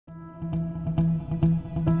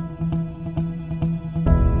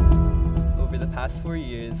last 4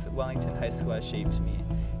 years, Wellington High School has shaped me.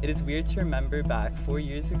 It is weird to remember back 4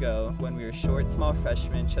 years ago when we were short, small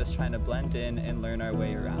freshmen just trying to blend in and learn our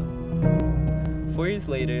way around. 4 years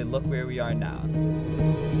later, look where we are now.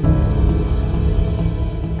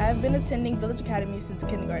 I have been attending Village Academy since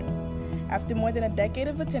kindergarten. After more than a decade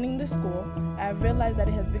of attending this school, I have realized that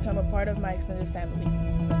it has become a part of my extended family.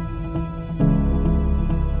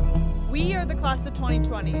 We are the class of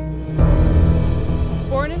 2020.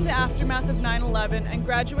 Born in the aftermath of 9/11 and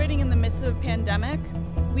graduating in the midst of a pandemic,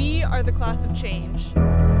 we are the class of change.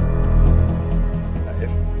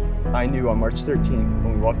 If I knew on March 13th,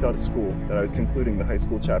 when we walked out of school, that I was concluding the high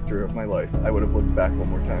school chapter of my life, I would have looked back one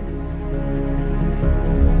more time.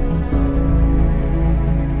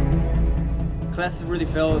 Classes really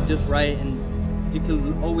felt just right, and you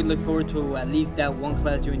could always look forward to at least that one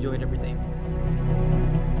class you enjoyed every day.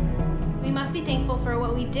 We must be thankful for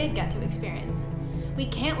what we did get to experience. We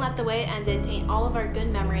can't let the way it ended taint all of our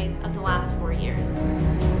good memories of the last 4 years.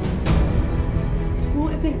 School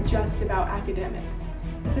isn't just about academics.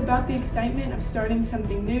 It's about the excitement of starting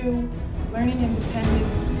something new, learning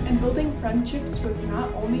independence, and building friendships with not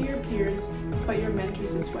only your peers, but your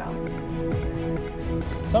mentors as well.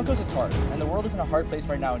 Suncoast is hard, and the world is in a hard place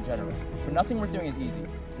right now in general, but nothing we're doing is easy,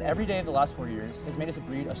 and every day of the last 4 years has made us a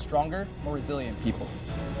breed of stronger, more resilient people.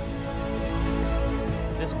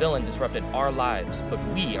 This villain disrupted our lives, but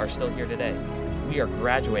we are still here today. We are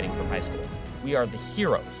graduating from high school. We are the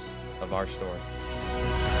heroes of our story.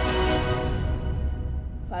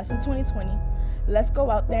 Class of 2020, let's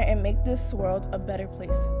go out there and make this world a better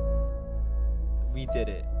place. We did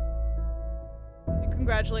it. And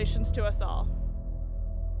congratulations to us all.